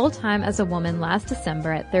living full-time as a woman last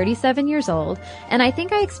December at 37 years old, and I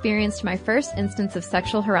think I experienced my first instance of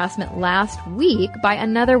sexual harassment last week by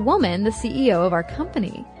another woman, the CEO of our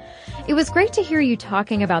company. It was great to hear you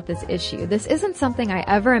talking about this issue. This isn't something I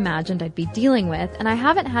ever imagined I'd be dealing with, and I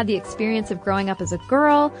haven't had the experience of growing up as a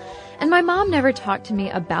girl, and my mom never talked to me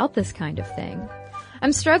about this kind of thing.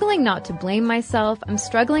 I'm struggling not to blame myself. I'm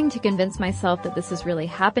struggling to convince myself that this is really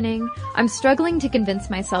happening. I'm struggling to convince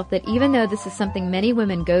myself that even though this is something many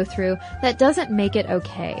women go through, that doesn't make it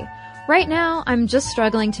okay. Right now, I'm just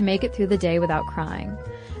struggling to make it through the day without crying.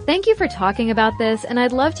 Thank you for talking about this, and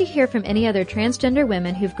I'd love to hear from any other transgender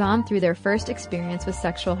women who've gone through their first experience with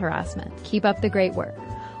sexual harassment. Keep up the great work."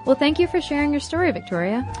 Well, thank you for sharing your story,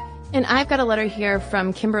 Victoria. And I've got a letter here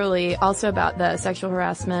from Kimberly also about the sexual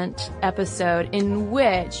harassment episode, in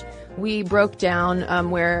which we broke down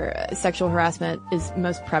where sexual harassment is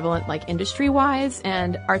most prevalent, like industry-wise,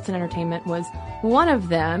 and arts and entertainment was one of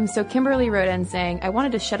them. So Kimberly wrote in saying, "I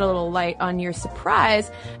wanted to shed a little light on your surprise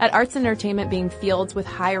at arts and entertainment being fields with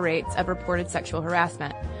high rates of reported sexual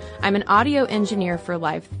harassment. I'm an audio engineer for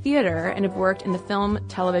live theater and have worked in the film,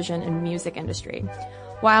 television, and music industry.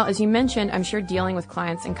 While, as you mentioned, I'm sure dealing with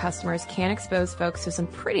clients and customers can expose folks to some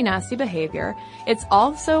pretty nasty behavior, it's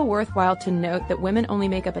also worthwhile to note that women only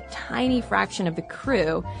make up a tiny fraction of the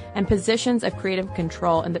crew and positions of creative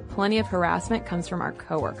control, and that plenty of harassment comes from our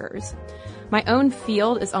coworkers. My own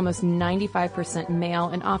field is almost 95% male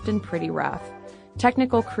and often pretty rough.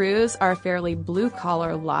 Technical crews are a fairly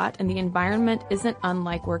blue-collar lot, and the environment isn't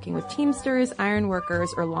unlike working with Teamsters, iron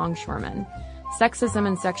workers, or longshoremen. Sexism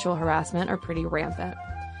and sexual harassment are pretty rampant.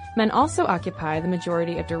 Men also occupy the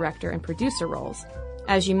majority of director and producer roles.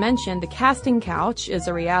 As you mentioned, the casting couch is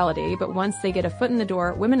a reality, but once they get a foot in the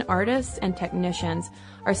door, women artists and technicians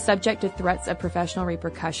are subject to threats of professional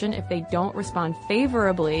repercussion if they don't respond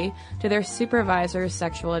favorably to their supervisor's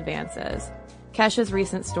sexual advances. Kesha's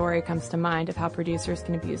recent story comes to mind of how producers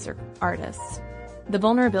can abuse their artists. The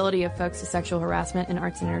vulnerability of folks to sexual harassment in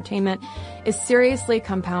arts and entertainment is seriously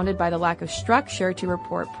compounded by the lack of structure to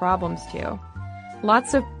report problems to.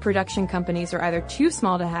 Lots of production companies are either too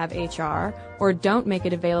small to have HR or don't make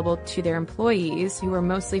it available to their employees, who are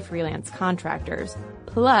mostly freelance contractors.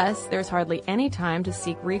 Plus, there's hardly any time to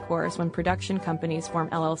seek recourse when production companies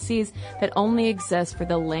form LLCs that only exist for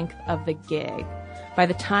the length of the gig. By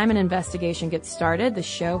the time an investigation gets started, the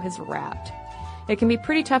show has wrapped. It can be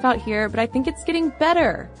pretty tough out here, but I think it's getting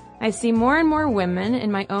better. I see more and more women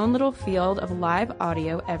in my own little field of live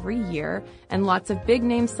audio every year, and lots of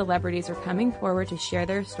big-name celebrities are coming forward to share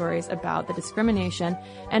their stories about the discrimination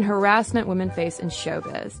and harassment women face in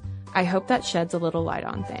showbiz. I hope that sheds a little light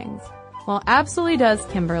on things. Well, absolutely does,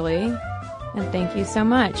 Kimberly. And thank you so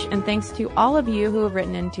much. And thanks to all of you who have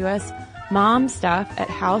written into us.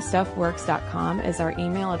 momstuff@howstuffworks.com is our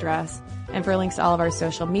email address. And for links to all of our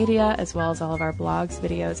social media, as well as all of our blogs,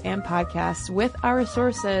 videos, and podcasts with our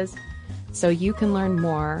sources, so you can learn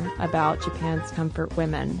more about Japan's comfort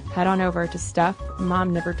women, head on over to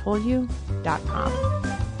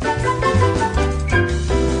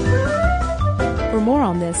stuffmomnevertoldyou.com. For more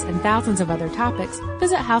on this and thousands of other topics,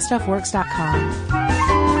 visit howstuffworks.com.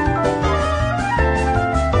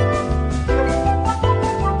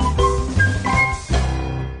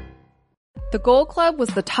 The Gold Club was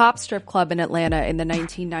the top strip club in Atlanta in the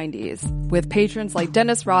 1990s, with patrons like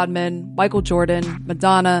Dennis Rodman, Michael Jordan,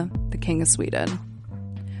 Madonna, the King of Sweden.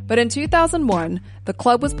 But in 2001, the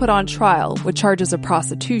club was put on trial with charges of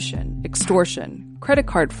prostitution, extortion, credit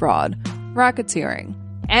card fraud, racketeering,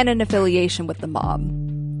 and an affiliation with the mob.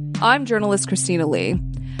 I'm journalist Christina Lee,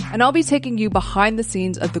 and I'll be taking you behind the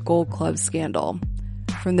scenes of the Gold Club scandal,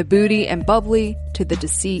 from the booty and bubbly to the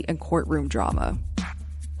deceit and courtroom drama.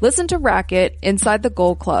 Listen to Racket Inside the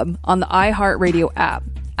Gold Club on the iHeartRadio app,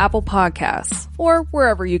 Apple Podcasts, or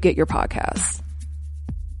wherever you get your podcasts.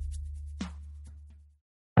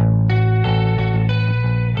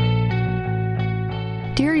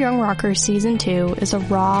 Dear Young Rocker Season 2 is a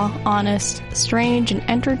raw, honest, strange, and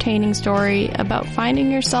entertaining story about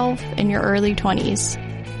finding yourself in your early 20s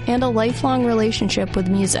and a lifelong relationship with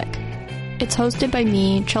music. It's hosted by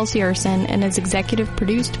me, Chelsea Urson, and is executive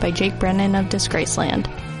produced by Jake Brennan of Disgraceland.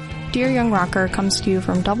 Dear Young Rocker comes to you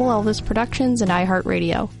from Double Elvis Productions and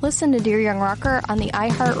iHeartRadio. Listen to Dear Young Rocker on the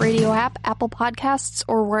iHeartRadio app, Apple Podcasts,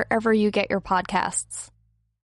 or wherever you get your podcasts.